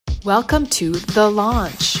Welcome to The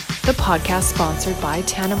Launch, the podcast sponsored by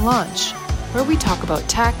Tandem Launch, where we talk about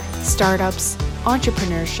tech, startups,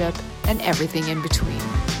 entrepreneurship, and everything in between.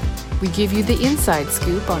 We give you the inside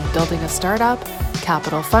scoop on building a startup,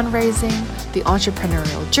 capital fundraising, the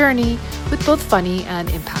entrepreneurial journey, with both funny and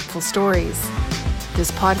impactful stories.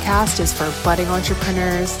 This podcast is for budding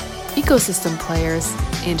entrepreneurs, ecosystem players,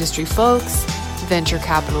 industry folks, venture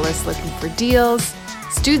capitalists looking for deals,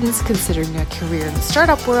 students considering a career in the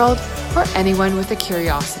startup world, or anyone with a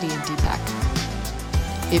curiosity in deep tech.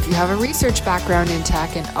 If you have a research background in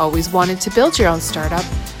tech and always wanted to build your own startup,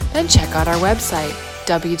 then check out our website,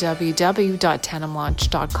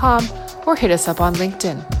 www.tandemlaunch.com, or hit us up on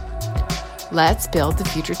LinkedIn. Let's build the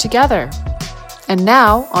future together. And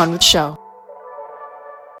now, on with the show.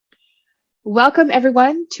 Welcome,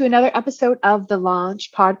 everyone, to another episode of The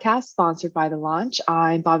Launch podcast sponsored by The Launch.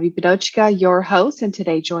 I'm Bobbi Bidochka, your host, and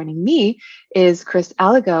today joining me is Chris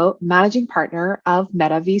Alliegro, managing partner of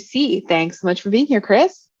MetaVC. Thanks so much for being here,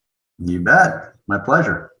 Chris. You bet. My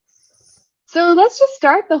pleasure. So let's just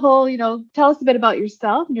start the whole, tell us a bit about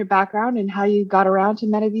yourself and your background and how you got around to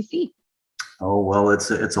MetaVC. Oh, well, it's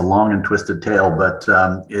a long and twisted tale, but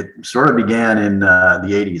it sort of began in the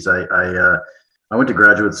 80s. I went to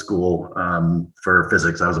graduate school for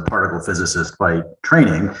physics. I was a particle physicist by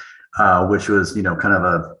training, which was, kind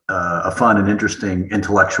of a fun and interesting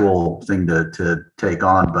intellectual thing to take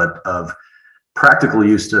on, but of practical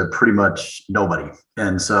use to pretty much nobody.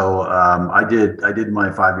 And so I did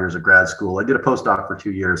my 5 years of grad school. I did a postdoc for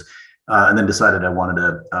 2 years, and then decided I wanted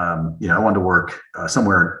to work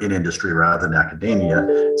somewhere in industry rather than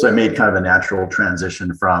academia. So I made kind of a natural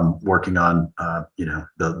transition from working on,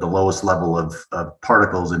 the lowest level of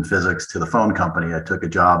particles in physics to the phone company. I took a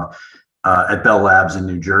job at Bell Labs in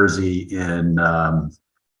New Jersey in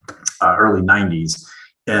early 90s.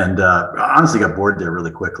 And honestly got bored there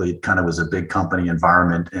really quickly. It kind of was a big company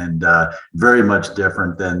environment and very much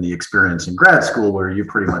different than the experience in grad school, where you're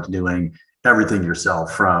pretty much doing everything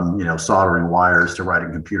yourself, from soldering wires to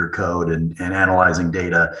writing computer code and analyzing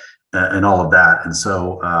data and all of that. And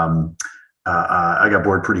so I got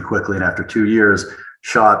bored pretty quickly, and after 2 years,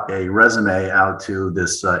 shot a resume out to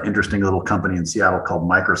this interesting little company in Seattle called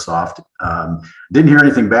Microsoft. Didn't hear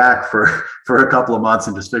anything back for a couple of months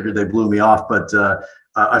and just figured they blew me off. But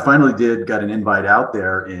I finally got an invite out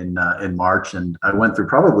there in March, and I went through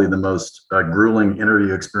probably the most grueling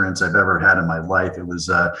interview experience I've ever had in my life. It was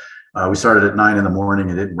we started at 9 a.m.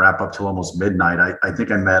 and didn't wrap up till almost midnight. I think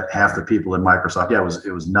I met half the people in Microsoft. Yeah,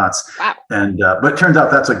 it was nuts. Wow. And but it turns out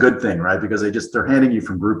that's a good thing, right? Because they're handing you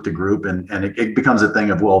from group to group, and it becomes a thing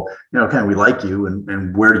of, well, okay, we like you,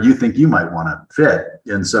 and where do you think you might want to fit?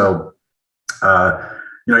 And so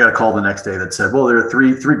I got a call the next day that said, well, there are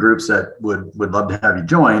three groups that would love to have you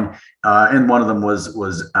join. And one of them was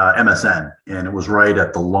MSN. And it was right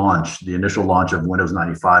at the initial launch of Windows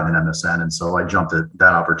 95 in MSN. And so I jumped at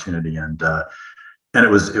that opportunity, and it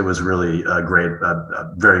was really great.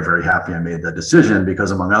 Very, very happy I made that decision,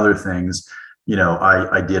 because among other things,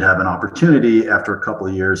 I did have an opportunity after a couple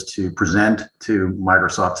of years to present to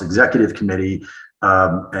Microsoft's executive committee.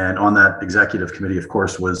 And on that executive committee, of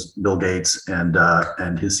course, was Bill Gates and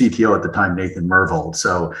his CTO at the time, Nathan Myhrvold.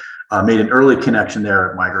 So made an early connection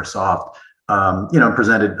there at Microsoft,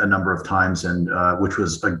 presented a number of times, and which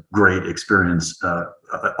was a great experience,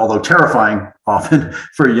 although terrifying often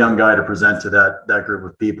for a young guy to present to that group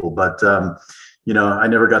of people. But I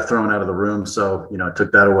never got thrown out of the room, so I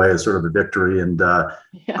took that away as sort of a victory, and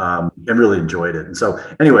really enjoyed it. And so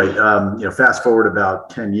anyway, fast forward about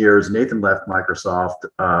 10 years, Nathan left Microsoft.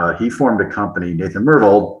 He formed a company. Nathan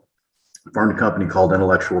Myhrvold formed a company called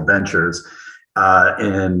Intellectual Ventures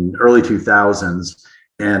in early 2000s,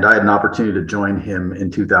 and I had an opportunity to join him in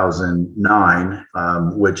 2009,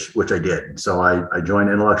 which I did. So I joined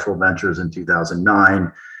Intellectual Ventures in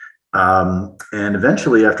 2009. And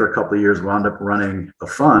eventually, after a couple of years, wound up running a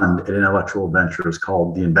fund at Intellectual Ventures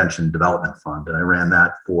called the Invention Development Fund. And I ran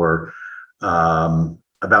that for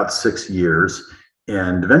about 6 years.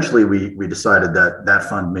 And eventually we decided that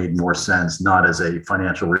fund made more sense, not as a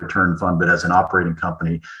financial return fund, but as an operating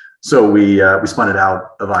company. So we spun it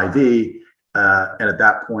out of IV. And at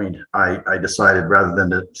that point, I decided, rather than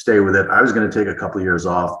to stay with it, I was going to take a couple of years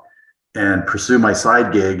off and pursue my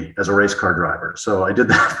side gig as a race car driver. So I did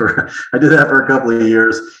that for a couple of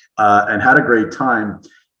years, and had a great time.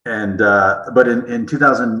 And but in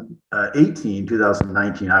 2018,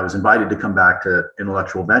 2019, I was invited to come back to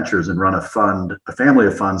Intellectual Ventures and run a family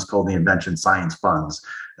of funds called the Invention Science Funds.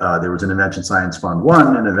 There was an Invention Science Fund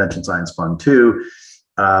 1 and Invention Science Fund 2.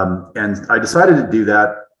 And I decided to do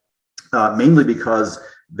that mainly because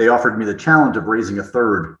they offered me the challenge of raising a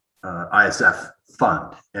third ISF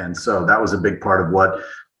fund. And so that was a big part of what,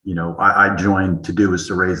 I joined to do, is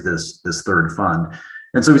to raise this third fund.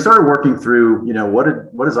 And so we started working through, what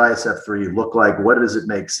does ISF3 look like? What does it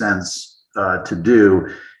make sense to do?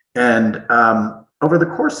 And over the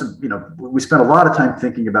course of, we spent a lot of time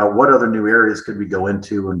thinking about what other new areas could we go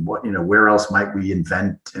into, and what, where else might we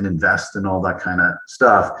invent and invest and all that kind of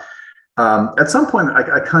stuff. At some point,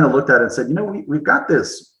 I kind of looked at it and said, we've got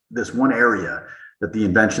this one area that the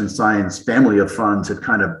invention science family of funds had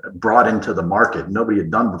kind of brought into the market, nobody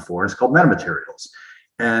had done before. It's called MetaMaterials.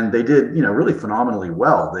 And they did, really phenomenally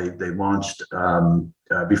well. They launched,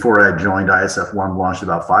 before I joined, ISF1 launched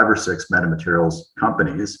about 5 or 6 MetaMaterials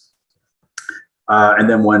companies. And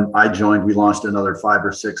then when I joined, we launched another 5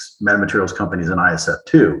 or 6 MetaMaterials companies in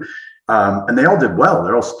ISF2. And they all did well.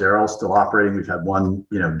 They're all still operating. We've had one,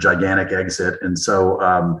 gigantic exit. And so,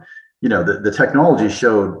 the technology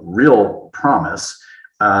showed real promise.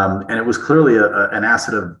 And it was clearly an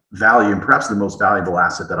asset of value, and perhaps the most valuable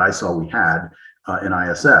asset that I saw we had in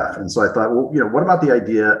ISF. And so I thought, well, what about the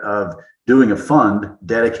idea of doing a fund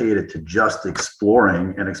dedicated to just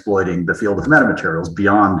exploring and exploiting the field of metamaterials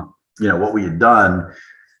beyond, what we had done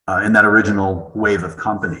in that original wave of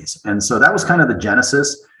companies. And so that was kind of the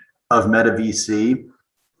genesis of MetaVC.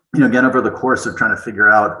 Again, over the course of trying to figure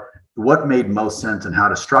out what made most sense and how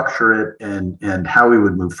to structure it and how we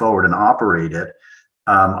would move forward and operate it,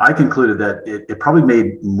 I concluded that it probably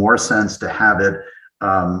made more sense to have it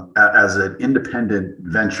as an independent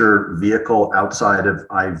venture vehicle outside of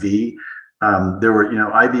IV. There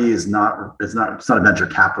were, IV is not, it's not a venture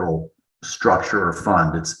capital structure or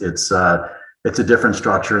fund. It's a different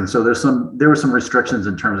structure, and so there were some restrictions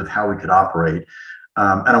in terms of how we could operate.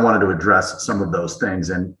 And I wanted to address some of those things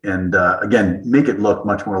and again, make it look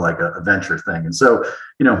much more like a venture thing. And so,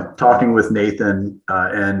 talking with Nathan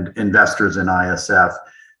and investors in ISF,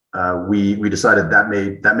 we decided that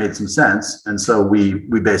made some sense. And so we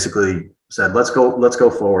basically said, let's go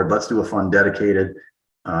forward. Let's do a fund dedicated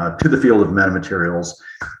to the field of metamaterials,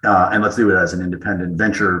 and let's do it as an independent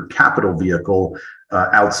venture capital vehicle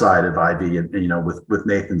outside of IV. And with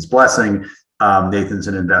Nathan's blessing. Nathan's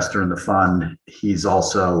an investor in the fund. He's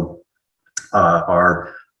also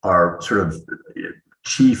our sort of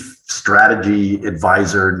chief strategy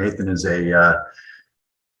advisor. Nathan is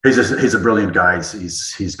he's a brilliant guy.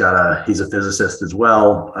 He's a physicist as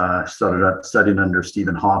well. Started studying under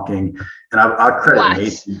Stephen Hawking, and I credit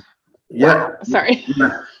Nathan. Yeah, wow. Sorry.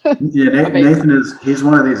 Yeah, Nathan he's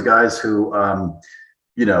one of these guys who, I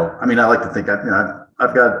like to think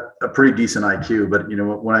I've got a pretty decent IQ, but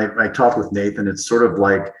when I talk with Nathan, it's sort of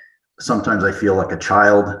like sometimes I feel like a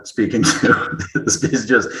child speaking to. It's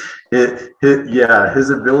just his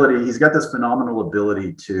ability. He's got this phenomenal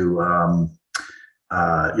ability to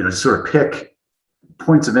sort of pick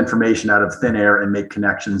points of information out of thin air and make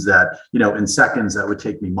connections that in seconds that would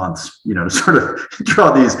take me months to sort of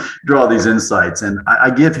draw these insights. And I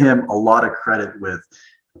give him a lot of credit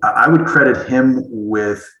I would credit him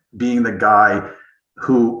with being the guy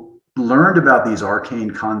who learned about these arcane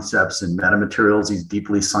concepts in metamaterials, these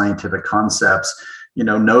deeply scientific concepts,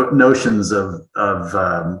 notions of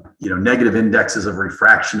negative indexes of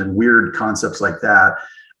refraction and weird concepts like that.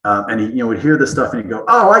 And he would hear this stuff and he'd go,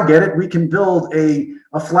 "Oh, I get it. We can build a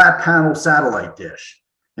flat panel satellite dish."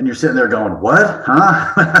 And you're sitting there going, "What?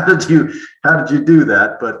 Huh? How did you do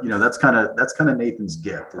that?" But that's kind of Nathan's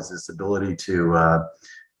gift, is this ability to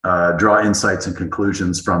draw insights and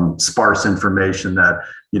conclusions from sparse information that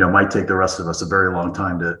might take the rest of us a very long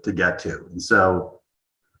time to get to. And so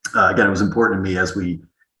again, it was important to me as we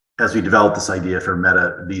developed this idea for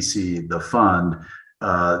MetaVC, the fund,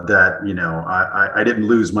 that I didn't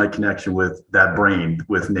lose my connection with that brain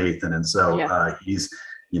with Nathan, and so he's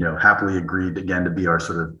happily agreed again to be our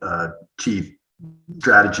sort of chief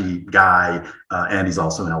strategy guy, and he's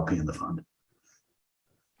also an LP in the fund.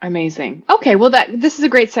 Amazing. Okay, well this is a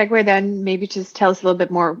great segue then. Maybe just tell us a little bit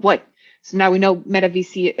more. So now we know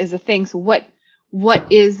MetaVC is a thing. So what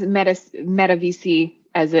is MetaVC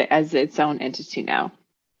as its own entity now?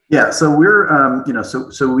 Yeah, so we're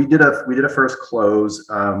so we did a first close.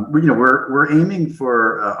 We're aiming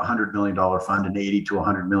for a $100 million fund, an $80 to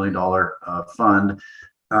 $100 million fund.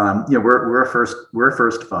 We're a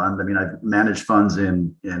first fund. I mean, I've managed funds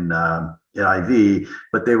in IV,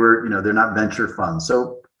 but they're not venture funds.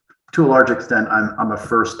 So to a large extent, I'm a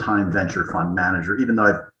first-time venture fund manager, even though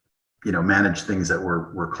I've managed things that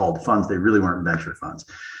were called funds. They really weren't venture funds.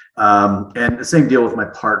 And the same deal with my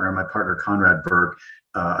partner Conrad Burke.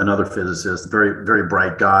 another physicist, very, very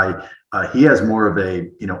bright guy. He has more of a,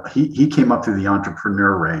 he came up through the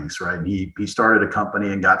entrepreneur ranks, right? And he started a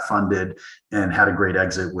company and got funded and had a great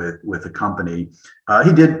exit with a company.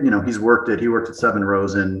 He did, he worked at Seven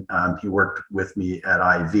Rosen. He worked with me at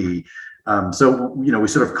IV. So, we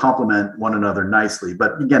sort of complement one another nicely.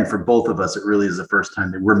 But again, for both of us, it really is the first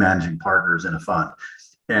time that we're managing partners in a fund.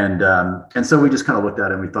 And so we just kind of looked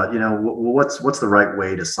at it and we thought, what's the right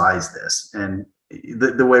way to size this? And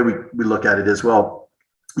the way we look at it is, well,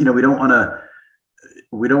 we don't want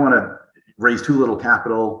to raise too little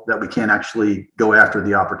capital that we can't actually go after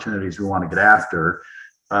the opportunities we want to get after.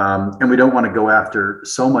 And we don't want to go after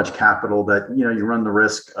so much capital that, you run the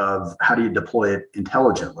risk of how do you deploy it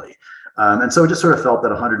intelligently. And so it just sort of felt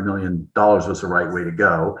that $100 million was the right way to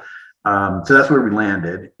go. So that's where we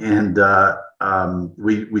landed. And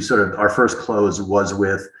we sort of, our first close was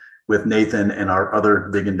with Nathan and our other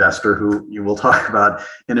big investor, who you will talk about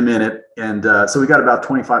in a minute. And so we got about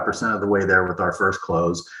 25% of the way there with our first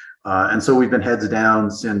close. And so we've been heads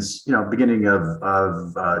down since, beginning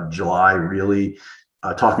of July, really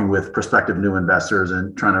talking with prospective new investors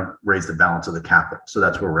and trying to raise the balance of the capital. So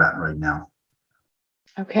that's where we're at right now.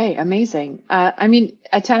 Okay, amazing. At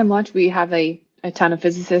Tandem Launch, we have a ton of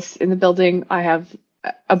physicists in the building. I have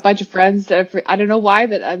a bunch of friends that I don't know why,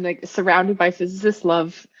 but I'm like surrounded by physicists.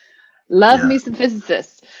 Love me some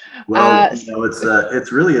physicists. Well,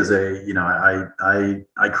 it's really as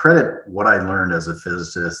I credit what I learned as a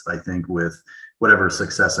physicist, I think, with whatever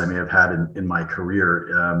success I may have had in my career.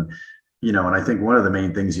 And I think one of the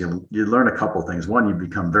main things you learn a couple of things. One, you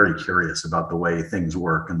become very curious about the way things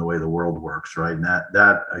work and the way the world works, right? And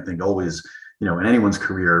that I think always, in anyone's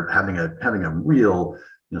career, having a real,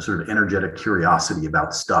 sort of energetic curiosity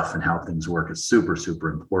about stuff and how things work is super, super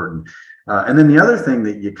important. And then the other thing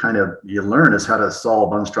that you learn is how to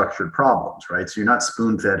solve unstructured problems, right? So you're not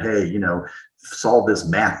spoon-fed, hey, solve this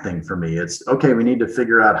math thing for me. It's okay, we need to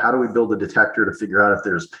figure out how do we build a detector to figure out if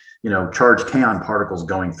there's, charged kaon particles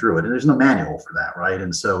going through it. And there's no manual for that, right?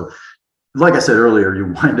 And so, like I said earlier,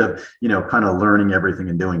 you wind up, kind of learning everything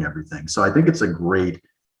and doing everything. So I think it's a great,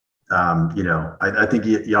 I think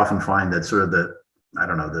you often find that sort of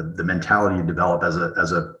the mentality you develop as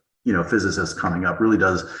a physicist coming up really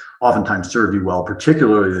does oftentimes serve you well,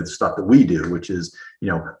 particularly the stuff that we do, which is,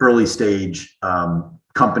 early stage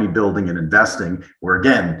company building and investing, where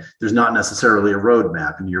again, there's not necessarily a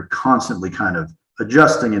roadmap and you're constantly kind of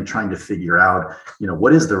adjusting and trying to figure out,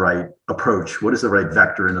 what is the right approach, what is the right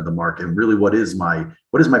vector into the market, and really what is my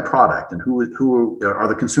product, and who are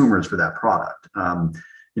the consumers for that product.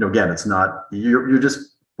 Again, it's not, you're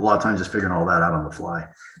just a lot of times just figuring all that out on the fly.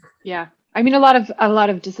 Yeah. A lot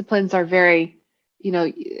of disciplines are very,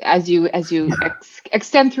 as you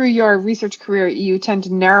extend through your research career, you tend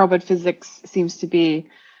to narrow, but physics seems to be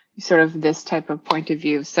sort of this type of point of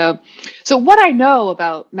view. So what I know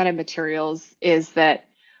about MetaMaterials is that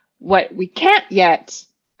what we can't yet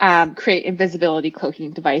create invisibility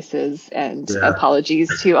cloaking devices, and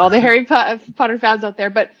apologies to all the Harry Potter fans out there.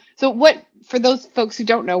 But so what, for those folks who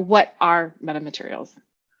don't know, what are MetaMaterials?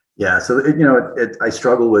 Yeah, so I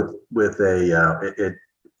struggle with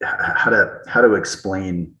how to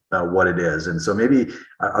explain what it is, and so maybe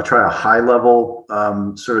I'll try a high level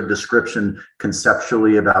sort of description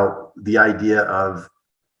conceptually about the idea of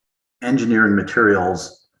engineering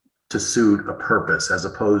materials to suit a purpose, as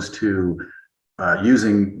opposed to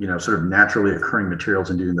using sort of naturally occurring materials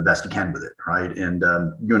and doing the best you can with it, right? And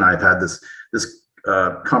you and I have had this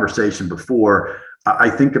conversation before. I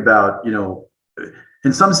think about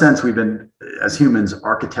in some sense, we've been, as humans,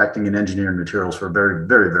 architecting and engineering materials for a very,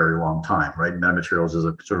 very, very long time, right? MetaMaterials is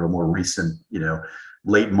a sort of a more recent,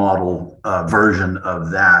 late model version of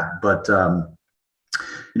that. But, the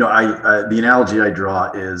analogy I draw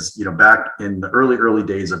is, back in the early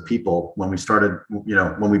days of people, when we started,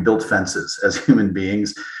 when we built fences as human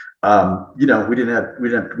beings, we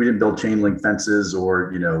didn't build chain link fences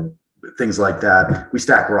or, things like that. We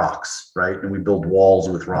stack rocks, right? And we build walls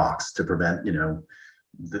with rocks to prevent,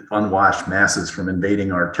 the unwashed masses from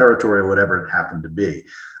invading our territory or whatever it happened to be.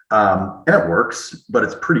 And it works, but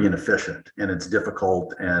it's pretty inefficient and it's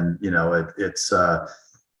difficult, and it's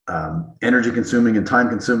energy consuming and time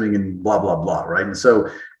consuming and blah blah blah, right? And so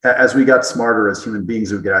as we got smarter as human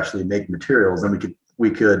beings, we could actually make materials, then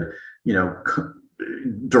we could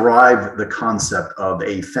derive the concept of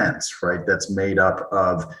a fence, right? That's made up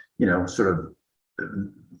of sort of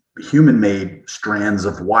human-made strands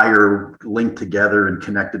of wire linked together and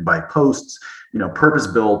connected by posts,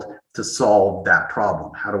 purpose-built to solve that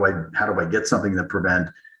problem. How do I get something that prevent,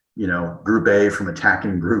 group A from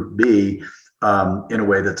attacking group B, in a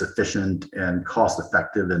way that's efficient and cost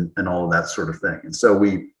effective and all of that sort of thing. And so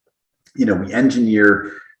we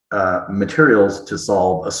engineer materials to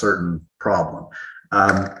solve a certain problem.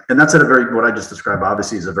 And that's at a very, what I just described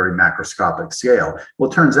obviously is a very macroscopic scale. Well,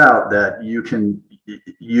 it turns out that you can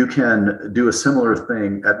do a similar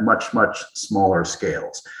thing at much, much smaller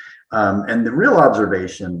scales. And the real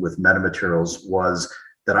observation with MetaMaterials was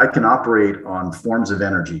that I can operate on forms of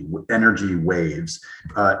energy waves,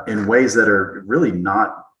 in ways that are really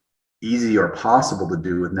not easy or possible to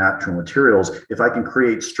do with natural materials if I can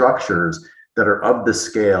create structures that are of the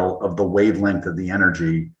scale of the wavelength of the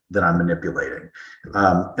energy that I'm manipulating.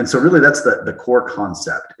 And so really that's the core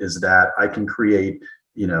concept, is that I can create,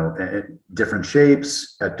 different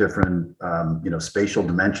shapes at different, spatial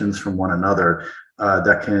dimensions from one another,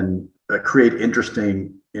 that can create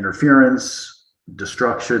interesting interference,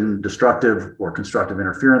 destructive or constructive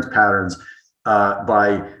interference patterns,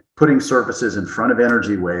 by putting surfaces in front of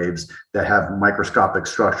energy waves that have microscopic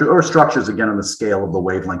structure, or structures again on the scale of the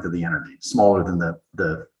wavelength of the energy, smaller than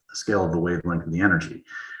the scale of the wavelength of the energy.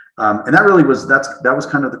 And that really was, that was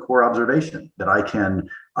kind of the core observation, that I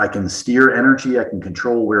can steer energy, I can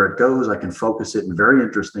control where it goes, I can focus it in very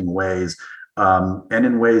interesting ways, and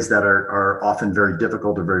in ways that are often very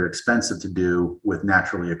difficult or very expensive to do with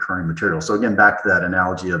naturally occurring materials. So again, back to that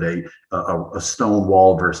analogy of a stone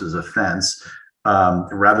wall versus a fence.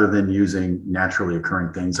 Rather than using naturally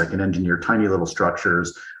occurring things, I can engineer tiny little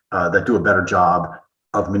structures that do a better job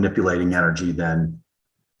of manipulating energy than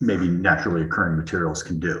maybe naturally occurring materials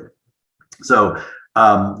can do. So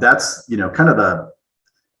that's kind of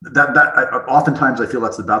oftentimes I feel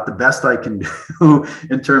that's about the best I can do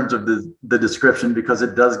in terms of the description, because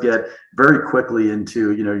it does get very quickly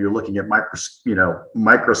into, you're looking at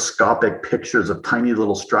microscopic pictures of tiny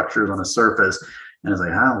little structures on a surface. And it's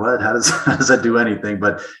like, how does that do anything?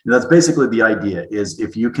 But that's basically the idea, is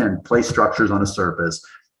if you can place structures on a surface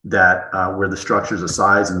that where the structures, the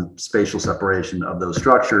size and spatial separation of those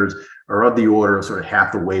structures are of the order of sort of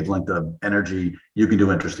half the wavelength of energy, you can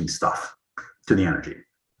do interesting stuff to the energy.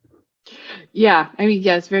 Yeah, I mean,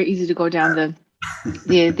 it's very easy to go down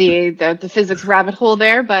the physics rabbit hole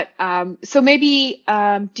there. But so maybe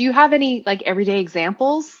do you have any like everyday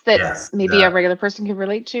examples that maybe a regular person can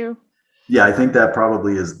relate to? Yeah, I think that's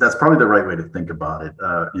probably the right way to think about it.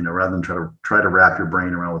 Rather than try to wrap your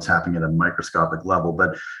brain around what's happening at a microscopic level.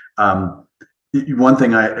 But one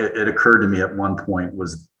thing it occurred to me at one point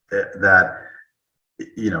was that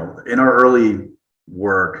in our early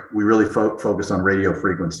work, we really focused on radio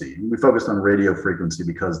frequency. We focused on radio frequency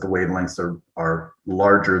because the wavelengths are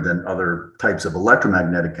larger than other types of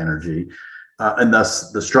electromagnetic energy, and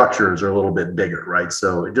thus the structures are a little bit bigger, right?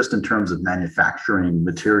 So just in terms of manufacturing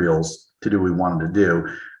materials to do what we wanted to do,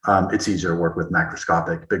 it's easier to work with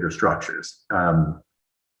macroscopic, bigger structures.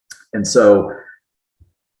 And so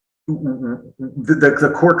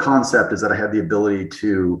the core concept is that I have the ability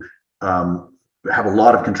to have a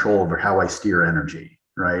lot of control over how I steer energy,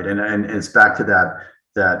 right? And it's back to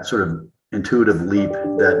that sort of intuitive leap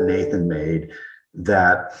that Nathan made,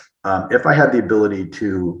 that if I had the ability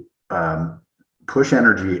to push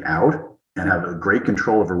energy out and have a great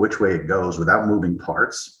control over which way it goes without moving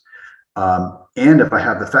parts, and if I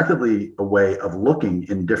have effectively a way of looking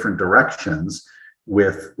in different directions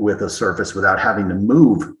with a surface without having to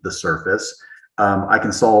move the surface, I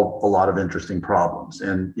can solve a lot of interesting problems.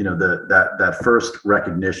 And that first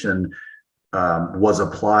recognition was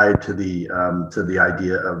applied to the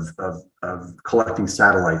idea of collecting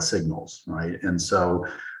satellite signals, right? And so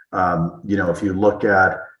if you look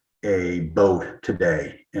at a boat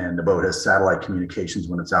today, and the boat has satellite communications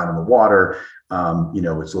when it's out in the water,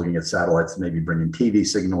 it's looking at satellites, maybe bringing TV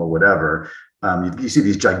signal or whatever. You see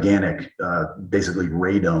these gigantic, basically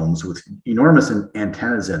radomes with enormous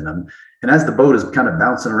antennas in them. And as the boat is kind of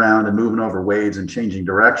bouncing around and moving over waves and changing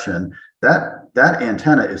direction, that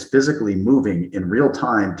antenna is physically moving in real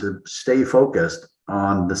time to stay focused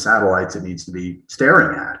on the satellites it needs to be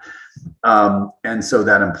staring at. And so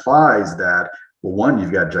that implies that, well, one,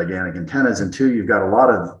 you've got gigantic antennas, and two, you've got a lot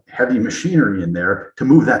of heavy machinery in there to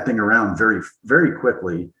move that thing around very, very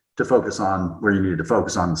quickly to focus on where you needed to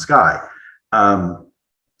focus on the sky. And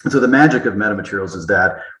so the magic of MetaMaterials is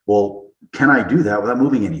that, well, can I do that without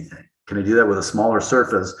moving anything? Can I do that with a smaller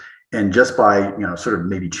surface? And just by, sort of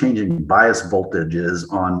maybe changing bias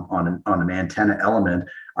voltages on an antenna element,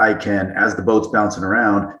 I can, as the boat's bouncing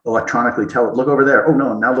around, electronically tell it, look over there. Oh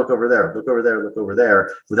no, now look over there, look over there, look over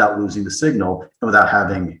there, without losing the signal and without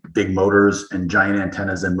having big motors and giant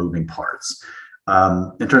antennas and moving parts.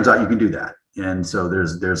 It turns out you can do that. And so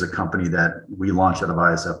there's a company that we launched out of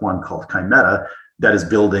ISF1 called Chimeta that is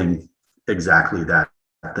building exactly that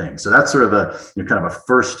thing. So that's sort of a kind of a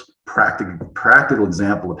first practical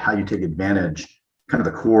example of how you take advantage, kind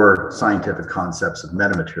of the core scientific concepts of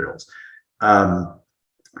metamaterials.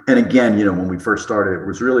 And again, when we first started, it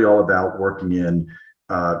was really all about working in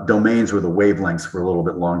domains where the wavelengths were a little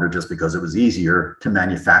bit longer, just because it was easier to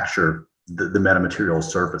manufacture the metamaterial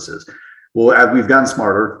surfaces. Well, as we've gotten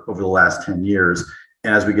smarter over the last 10 years,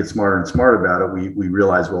 and as we get smarter and smarter about it, we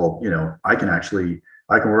realize, well, I can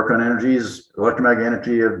work on electromagnetic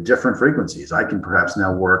energy of different frequencies. I can perhaps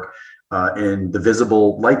now work in the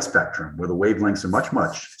visible light spectrum, where the wavelengths are much,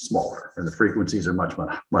 much smaller and the frequencies are much,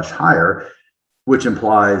 much, much higher, which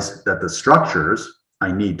implies that the structures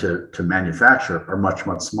I need to manufacture are much,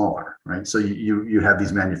 much smaller, right? So you have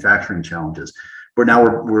these manufacturing challenges. But now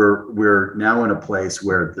we're now in a place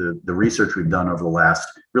where the research we've done over the last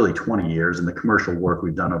really 20 years and the commercial work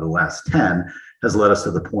we've done over the last 10 has led us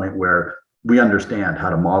to the point where we understand how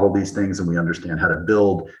to model these things, and we understand how to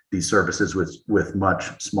build these surfaces with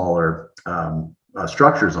much smaller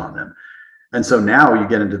structures on them. And so now you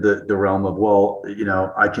get into the realm of, well,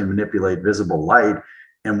 I can manipulate visible light.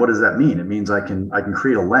 And what does that mean? It means I can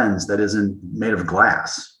create a lens that isn't made of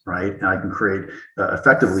glass, right? And I can create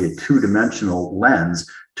effectively a two-dimensional lens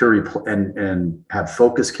and have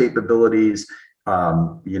focus capabilities,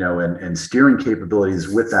 and steering capabilities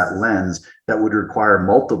with that lens that would require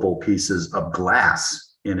multiple pieces of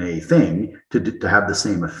glass in a thing to have the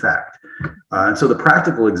same effect. And so the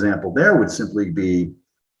practical example there would simply be,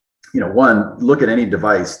 one, look at any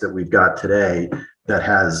device that we've got today that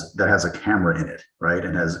has a camera in it, right,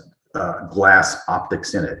 and has glass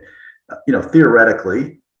optics in it.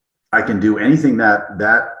 Theoretically, I can do anything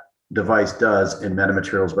that device does in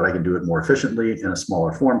metamaterials, but I can do it more efficiently in a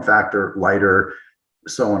smaller form factor, lighter,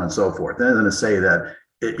 so on and so forth. And I'm going to say that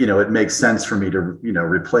it makes sense for me to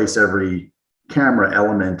replace every camera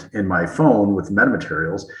element in my phone with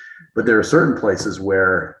metamaterials. But there are certain places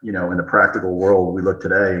where, in the practical world, we look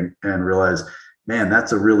today and realize, man,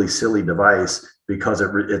 that's a really silly device, because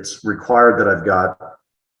it's required that I've got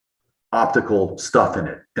optical stuff in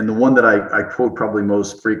it. And the one that I quote probably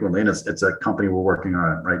most frequently, and it's a company we're working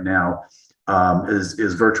on right now,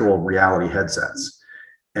 is virtual reality headsets.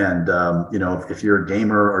 And if you're a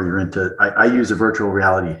gamer or you're into, I use a virtual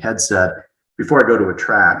reality headset before I go to a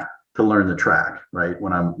track to learn the track, right?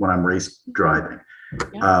 When I'm race driving.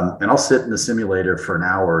 Yeah. And I'll sit in the simulator for an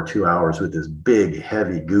hour or 2 hours with this big,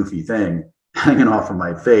 heavy, goofy thing hanging off of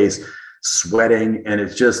my face, sweating, and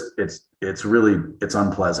it's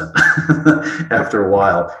unpleasant after a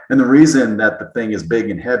while. And the reason that the thing is big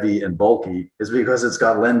and heavy and bulky is because it's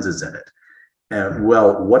got lenses in it. And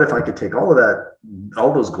well, what if I could take all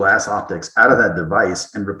those glass optics out of that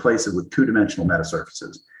device and replace it with two-dimensional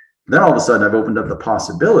metasurfaces? Then all of a sudden I've opened up the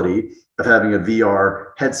possibility of having a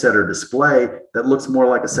VR headset or display that looks more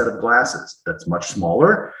like a set of glasses that's much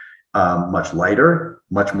smaller, much lighter,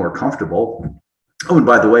 much more comfortable. Oh, and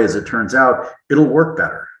by the way, as it turns out, it'll work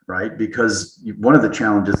better, right? Because one of the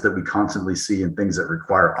challenges that we constantly see in things that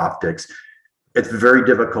require optics, it's very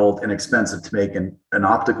difficult and expensive to make an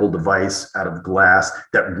optical device out of glass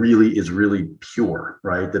that really is really pure,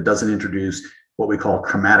 right? That doesn't introduce what we call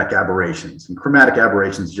chromatic aberrations. And chromatic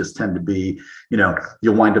aberrations just tend to be,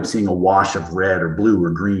 you'll wind up seeing a wash of red or blue or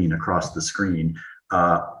green across the screen,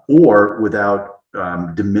 or without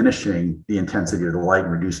diminishing the intensity of the light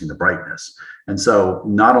and reducing the brightness. And so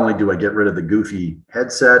not only do I get rid of the goofy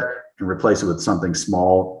headset and replace it with something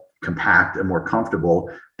small, compact, and more comfortable,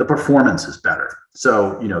 the performance is better.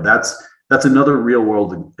 So, that's another real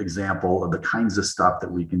world example of the kinds of stuff that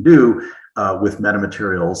we can do with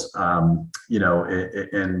metamaterials.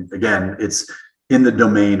 And again, it's in the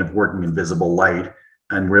domain of working in visible light.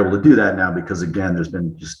 And we're able to do that now because, again, there's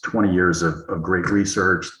been just 20 years of great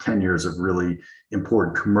research, 10 years of really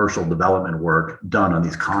important commercial development work done on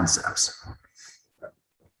these concepts.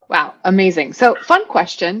 Wow, amazing. So, fun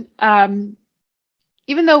question.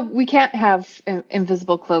 Even though we can't have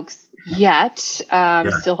invisible cloaks yet,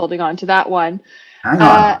 still holding on to that one. Hang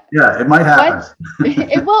on. Yeah, it might happen.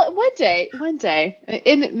 Well, one day,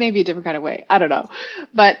 in maybe a different kind of way. I don't know.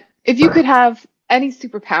 But if you could have any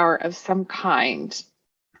superpower of some kind,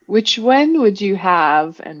 which one would you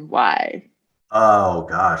have and why? Oh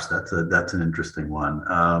gosh, that's an interesting one.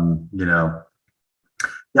 I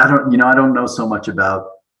don't know so much about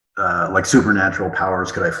like supernatural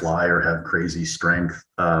powers. Could I fly or have crazy strength?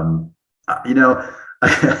 I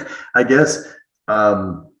guess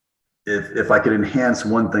if I could enhance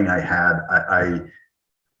one thing I had, I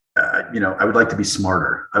would like to be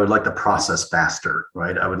smarter. I would like to process faster,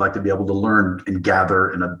 right? I would like to be able to learn and gather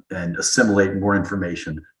and assimilate more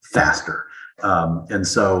information faster. And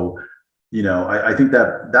so I think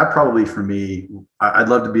that probably for me, I'd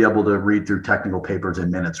love to be able to read through technical papers in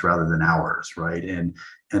minutes rather than hours, right? And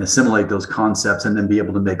assimilate those concepts, and then be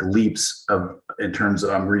able to make leaps in terms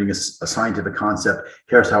of, I'm reading a scientific concept.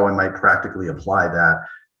 Here's how I might practically apply that,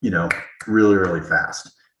 really, really fast.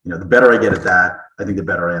 The better I get at that, I think the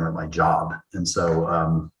better I am at my job. And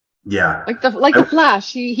so, yeah, like the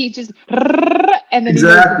Flash, he just and then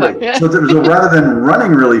exactly. He So rather than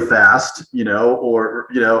running really fast, or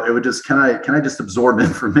it would just, can I just absorb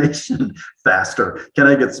information faster? Can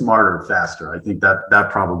I get smarter faster? I think that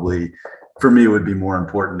probably for me would be more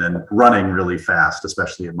important than running really fast,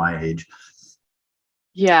 especially at my age.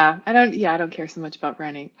 Yeah, I don't care so much about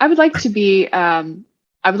running. I would like to be able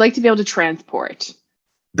to transport.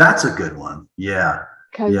 That's a good one. Yeah.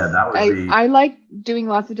 Yeah, that would be. I like doing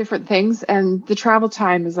lots of different things, and the travel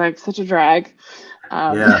time is like such a drag.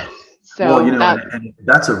 Yeah. So and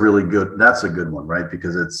that's a good one, right?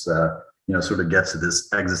 Because it's, sort of gets to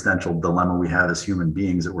this existential dilemma we have as human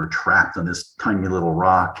beings, that we're trapped on this tiny little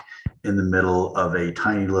rock in the middle of a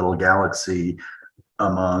tiny little galaxy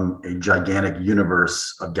among a gigantic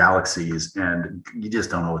universe of galaxies, and you just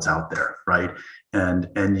don't know what's out there, right?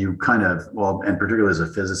 And you kind of, and particularly as a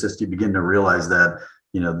physicist, you begin to realize that,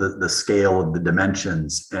 the scale of the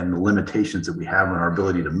dimensions and the limitations that we have in our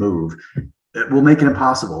ability to move, it will make it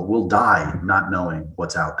impossible. We'll die not knowing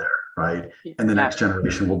what's out there, right? And the next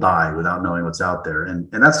generation will die without knowing what's out there. And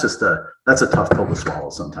that's just that's a tough pill to swallow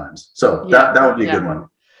sometimes. So that would be a good one.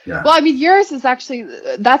 Yeah. Well, I mean, yours is actually,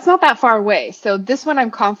 that's not that far away. So this one,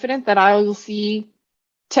 I'm confident that I will see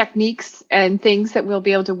techniques and things that we'll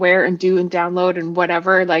be able to wear and do and download and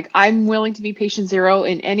whatever. Like, I'm willing to be patient zero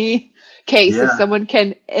in any case. If someone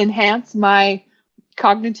can enhance my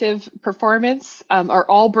cognitive performance, or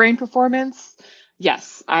all brain performance,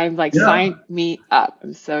 yes, I'm like, sign me up.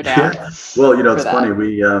 I'm so down. Yeah. Well, it's funny.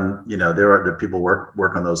 We, there are people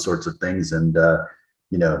work on those sorts of things, and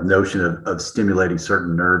notion of stimulating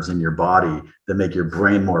certain nerves in your body that make your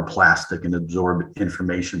brain more plastic and absorb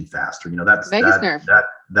information faster.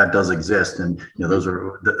 That does exist. And, those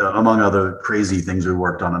are, among other crazy things we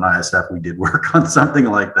worked on in ISF, we did work on something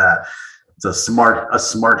like that. It's a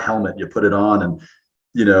smart helmet. You put it on, and,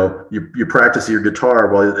 you practice your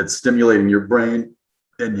guitar while it's stimulating your brain,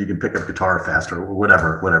 and you can pick up guitar faster, or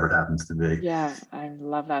whatever it happens to be. Yeah, I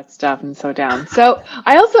love that stuff. I'm so down. So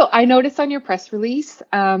I noticed on your press release,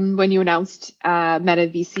 when you announced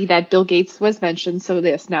MetaVC, that Bill Gates was mentioned. So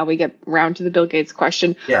now we get around to the Bill Gates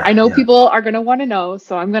question. Yeah, I know people are going to want to know,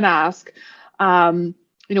 so I'm going to ask,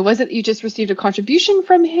 was it you just received a contribution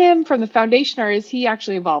from him, from the foundation, or is he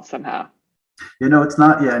actually involved somehow? It's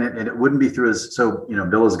not. Yeah, and it wouldn't be through his. So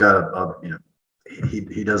Bill has got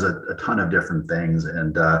he does a ton of different things,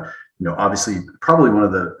 and obviously probably one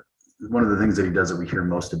of the things that he does that we hear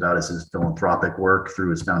most about is his philanthropic work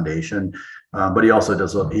through his foundation. But he also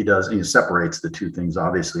he separates the two things,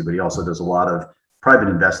 obviously, but he also does a lot of private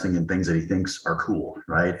investing in things that he thinks are cool,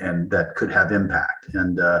 right, and that could have impact.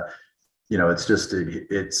 And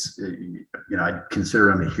I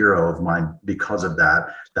consider him a hero of mine because of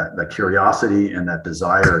that curiosity and that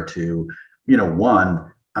desire to,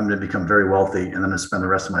 one, I'm going to become very wealthy, and then I'm going to spend the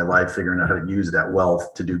rest of my life figuring out how to use that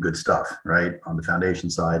wealth to do good stuff, right, on the foundation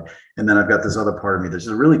side. And then I've got this other part of me that's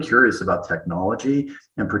just really curious about technology,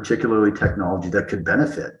 and particularly technology that could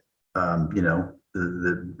benefit,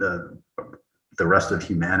 the rest of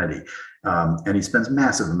humanity. And he spends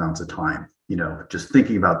massive amounts of time, just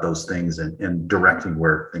thinking about those things and directing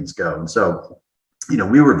where things go. And so,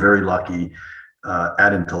 we were very lucky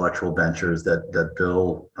at Intellectual Ventures that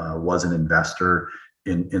Bill was an investor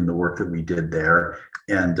in the work that we did there.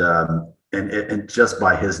 And just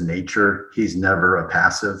by his nature, he's never a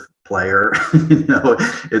passive player.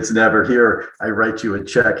 It's never, here, I write you a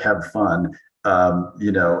check, have fun.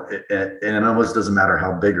 And it almost doesn't matter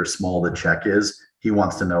how big or small the check is. He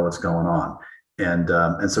wants to know what's going on.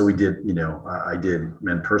 And so we did, I did,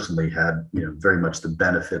 and personally had, very much the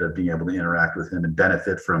benefit of being able to interact with him and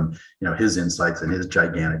benefit from, his insights and his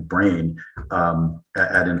gigantic brain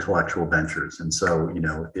at Intellectual Ventures. And so,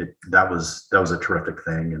 that was a terrific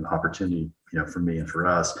thing and opportunity, for me and for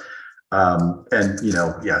us.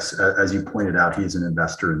 Yes, as you pointed out, he's an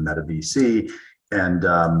investor in MetaVC, and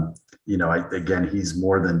again, he's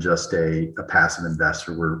more than just a passive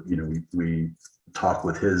investor. We talk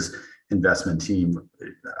with his investment team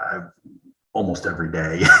almost every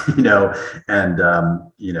day, and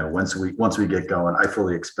once we get going, I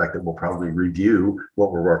fully expect that we'll probably review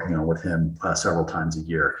what we're working on with him several times a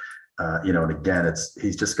year. And again,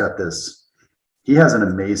 he's just got this. He has an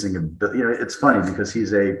amazing ability. It's funny because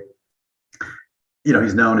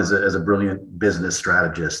he's known as a brilliant business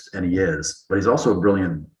strategist, and he is, but he's also a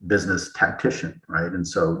brilliant business tactician, right? And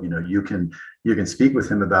so, you can speak with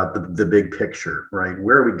him about the big picture, right?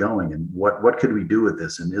 Where are we going, and what could we do with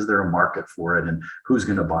this, and is there a market for it, and who's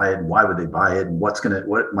going to buy it, and why would they buy it, and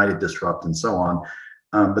what might it disrupt, and so on.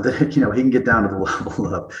 But then, he can get down to the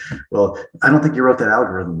level of, well, I don't think you wrote that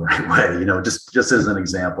algorithm the right way, just as an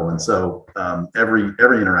example. And so every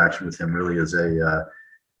interaction with him really is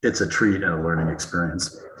it's a treat and a learning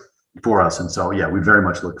experience for us. And so, yeah, we very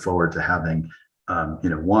much look forward to having,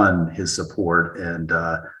 his support and,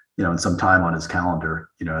 and some time on his calendar,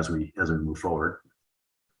 as we move forward.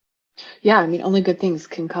 Yeah, I mean, only good things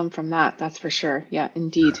can come from that. That's for sure. Yeah,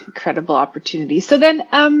 indeed. Incredible opportunity. So then,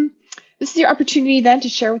 this is your opportunity then to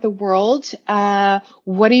share with the world.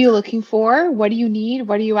 What are you looking for? What do you need?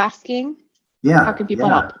 What are you asking? Yeah. How can people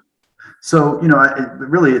help? So,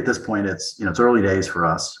 really at this point, it's early days for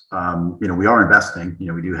us. We are investing.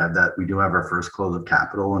 We do have our first close of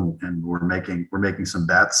capital, and we're making some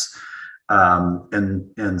bets.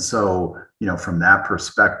 And so, from that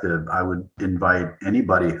perspective, I would invite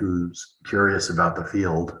anybody who's curious about the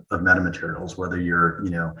field of metamaterials, whether you're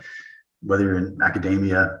in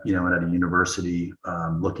academia, and at a university,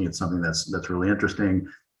 looking at something that's really interesting,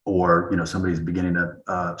 or somebody's beginning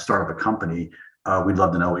to start up a company. We'd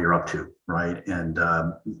love to know what you're up to, right? And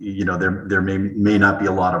there may not be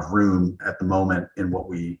a lot of room at the moment in what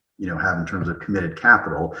we have in terms of committed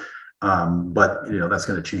capital, but that's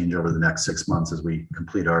going to change over the next 6 months as we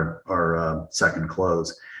complete our second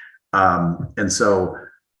close. And so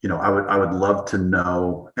I would love to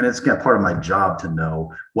know, and it's part of my job to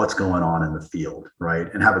know what's going on in the field,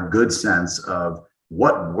 right? And have a good sense of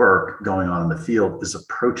what work going on in the field is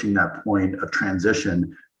approaching that point of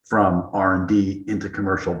transition from R&D into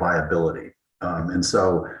commercial viability. And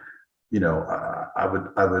so, I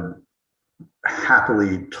would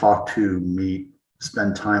happily talk to, meet,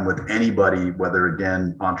 spend time with anybody, whether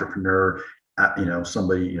again, entrepreneur,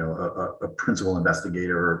 somebody, a principal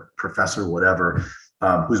investigator or professor, whatever,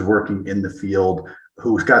 who's working in the field,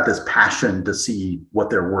 who's got this passion to see what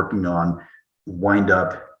they're working on wind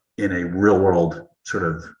up in a real world sort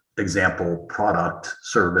of example product,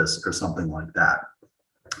 service, or something like that.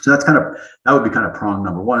 So that would be kind of prong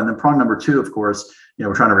number one. And then prong number two, of course,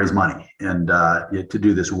 we're trying to raise money and to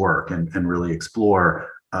do this work and really explore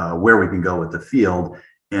where we can go with the field.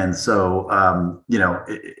 And so,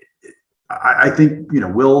 I think,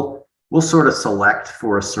 we'll sort of select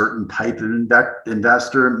for a certain type of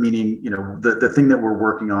investor, meaning, the thing that we're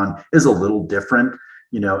working on is a little different.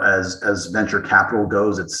 As venture capital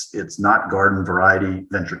goes, it's not garden variety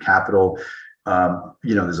venture capital.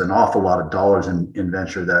 There's an awful lot of dollars in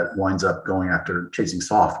venture that winds up going after chasing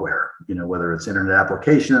software, whether it's internet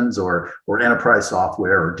applications or enterprise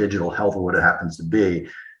software or digital health or what it happens to be.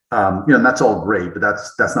 And that's all great, but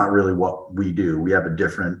that's not really what we do. We have a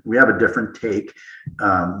different take.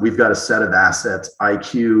 We've got a set of assets,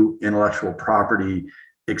 IQ, intellectual property,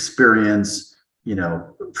 experience,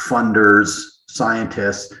 funders,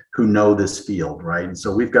 scientists who know this field, right? And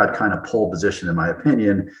so we've got kind of pole position, in my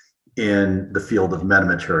opinion, in the field of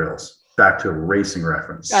metamaterials. Back to a racing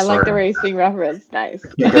reference. I like the racing reference. Nice.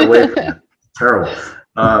 Can't get away from it. Terrible.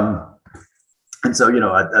 And so,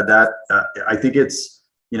 I think it's,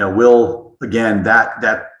 we'll, again,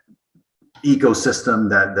 that ecosystem,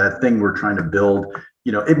 that thing we're trying to build,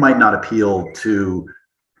 it might not appeal to,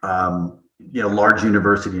 large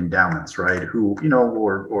university endowments, right? Who,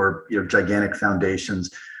 or gigantic foundations,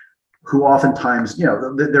 who oftentimes,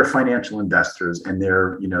 they're financial investors, and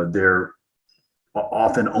they're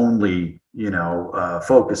often only,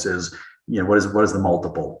 focus is, what is the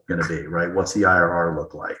multiple going to be, right? What's the IRR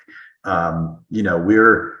look like?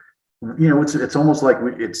 It's almost like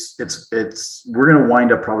we're going to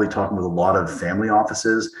wind up probably talking with a lot of family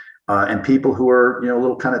offices and people who are, a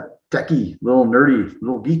little kind of techie, little nerdy,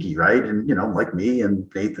 little geeky, right? And, like me and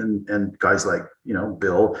Nathan and guys like,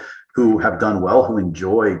 Bill, who have done well, who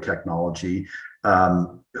enjoy technology,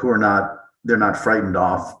 they're not frightened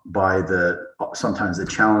off by sometimes the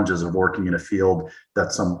challenges of working in a field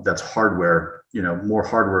that's hardware, more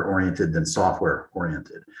hardware oriented than software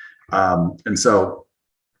oriented. And so,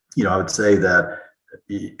 I would say that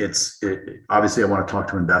obviously I want to talk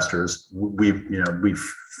to investors. We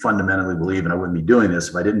fundamentally believe, and I wouldn't be doing this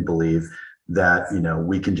if I didn't believe that,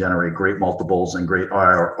 we can generate great multiples and great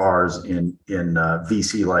IRRs in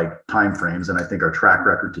VC-like timeframes. And I think our track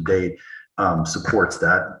record to date supports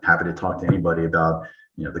that. Happy to talk to anybody about,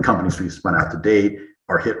 the companies we've spun out to date,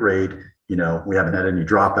 our hit rate. We haven't had any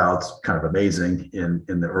dropouts, kind of amazing in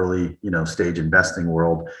the early, stage investing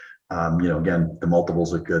world. Again, the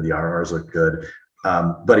multiples look good, the IRRs look good.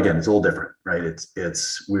 But again, it's a little different, right?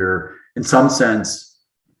 We're in some sense,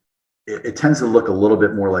 it tends to look a little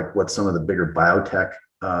bit more like what some of the bigger biotech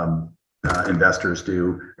investors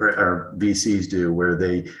do or VCs do, where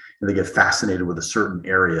they get fascinated with a certain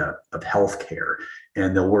area of healthcare,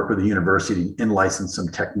 and they'll work with a university and license some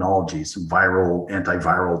technology, some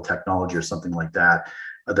antiviral technology or something like that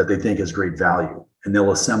they think has great value. And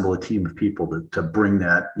they'll assemble a team of people to bring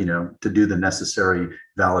that, to do the necessary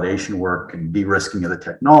validation work and de-risking of the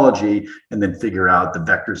technology, and then figure out the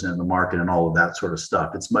vectors in the market and all of that sort of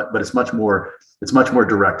stuff. But it's much more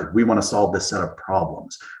directed. We want to solve this set of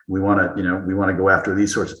problems. We want to go after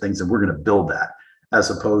these sorts of things, and we're going to build that,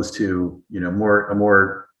 as opposed to, a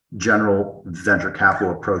more general venture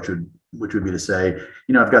capital approach, which would be to say,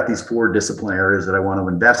 I've got these 4 discipline areas that I want to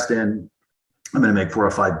invest in. I'm going to make 4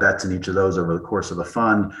 or 5 bets in each of those over the course of a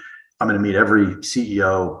fund. I'm going to meet every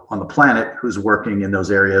CEO on the planet who's working in those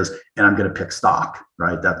areas, and I'm going to pick stock,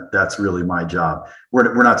 right? That's really my job.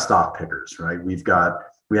 We're not stock pickers, right? We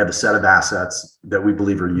have a set of assets that we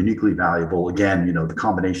believe are uniquely valuable. Again, the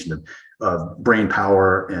combination of brain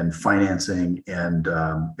power and financing and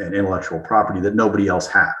intellectual property that nobody else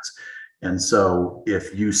has. And so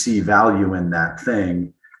if you see value in that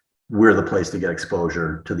thing, we're the place to get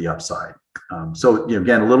exposure to the upside. So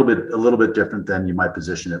again, a little bit different than you might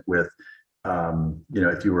position it with,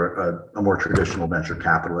 if you were a more traditional venture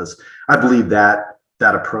capitalist. I believe that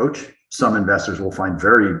approach, some investors will find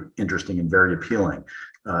very interesting and very appealing.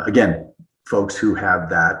 Again, folks who have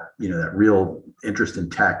that, that real interest in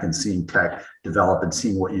tech and seeing tech develop and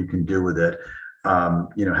seeing what you can do with it,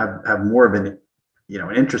 have more of an,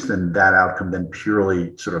 an interest in that outcome than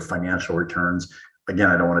purely sort of financial returns. Again,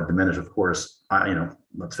 I don't want to diminish, of course,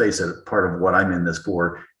 let's face it, part of what I'm in this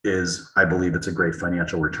for is I believe it's a great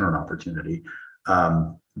financial return opportunity.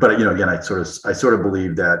 But again, I sort of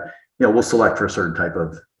believe that, we'll select for a certain type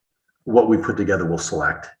of what we put together, we'll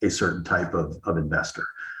select a certain type of investor.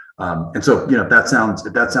 And so, if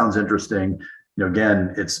that sounds interesting,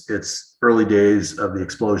 again, it's early days of the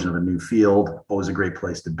explosion of a new field, always a great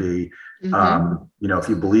place to be. Mm-hmm. If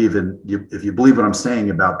you believe what I'm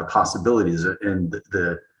saying about the possibilities and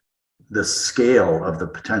the scale of the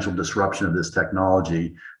potential disruption of this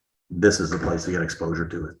technology, this is the place to get exposure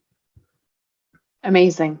to it.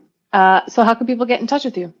 Amazing. So how can people get in touch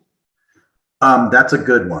with you? That's a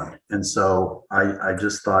good one. And so I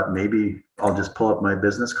just thought maybe I'll just pull up my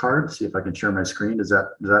business card, see if I can share my screen. Is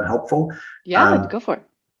that helpful? Yeah, go for it.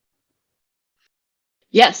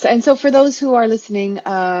 Yes. And so for those who are listening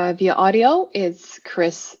via audio, it's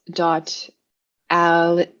Chris.Alliegro,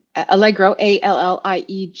 Alliegro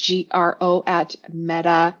at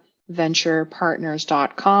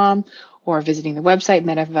metaventurepartners.com, or visiting the website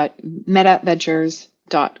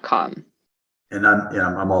metaventures.com. And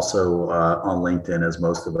I'm also on LinkedIn, as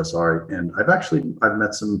most of us are. And I've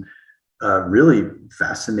met some really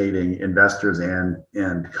fascinating investors and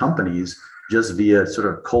companies just via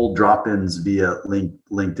sort of cold drop-ins via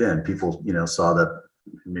LinkedIn. People, saw that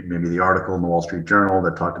maybe the article in the Wall Street Journal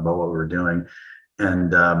that talked about what we were doing.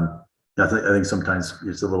 And I think sometimes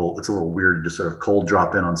it's a little weird to just sort of cold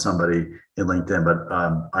drop in on somebody in LinkedIn, but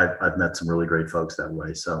I've met some really great folks that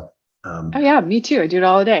way. So. Oh yeah, me too. I do it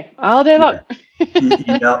all day long.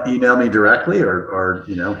 Email me directly or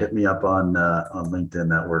hit me up on LinkedIn.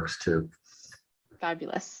 That works too.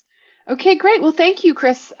 Fabulous. Okay, great. Well, thank you,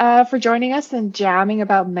 Chris, for joining us and jamming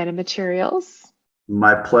about MetaMaterials.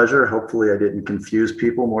 My pleasure. Hopefully I didn't confuse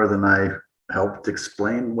people more than I helped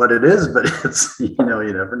explain what it is, but it's, you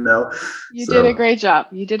never know. You did a great job.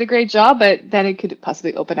 But then it could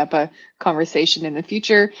possibly open up a conversation in the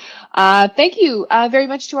future. Thank you very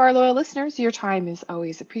much to our loyal listeners. Your time is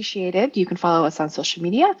always appreciated. You can follow us on social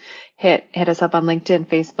media. Hit us up on LinkedIn,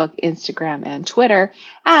 Facebook, Instagram, and Twitter.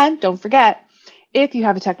 And don't forget, if you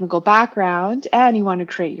have a technical background and you want to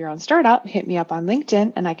create your own startup, hit me up on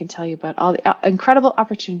LinkedIn and I can tell you about all the incredible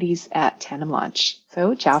opportunities at Tandem Launch.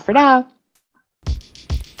 So ciao for now.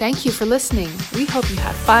 Thank you for listening. We hope you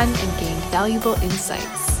had fun and gained valuable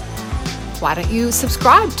insights. Why don't you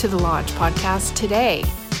subscribe to the Launch Podcast today?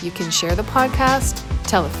 You can share the podcast,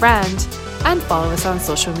 tell a friend, and follow us on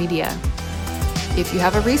social media. If you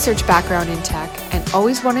have a research background in tech and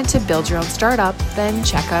always wanted to build your own startup, then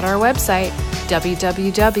check out our website,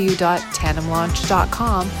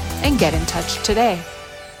 www.tandemlaunch.com, and get in touch today.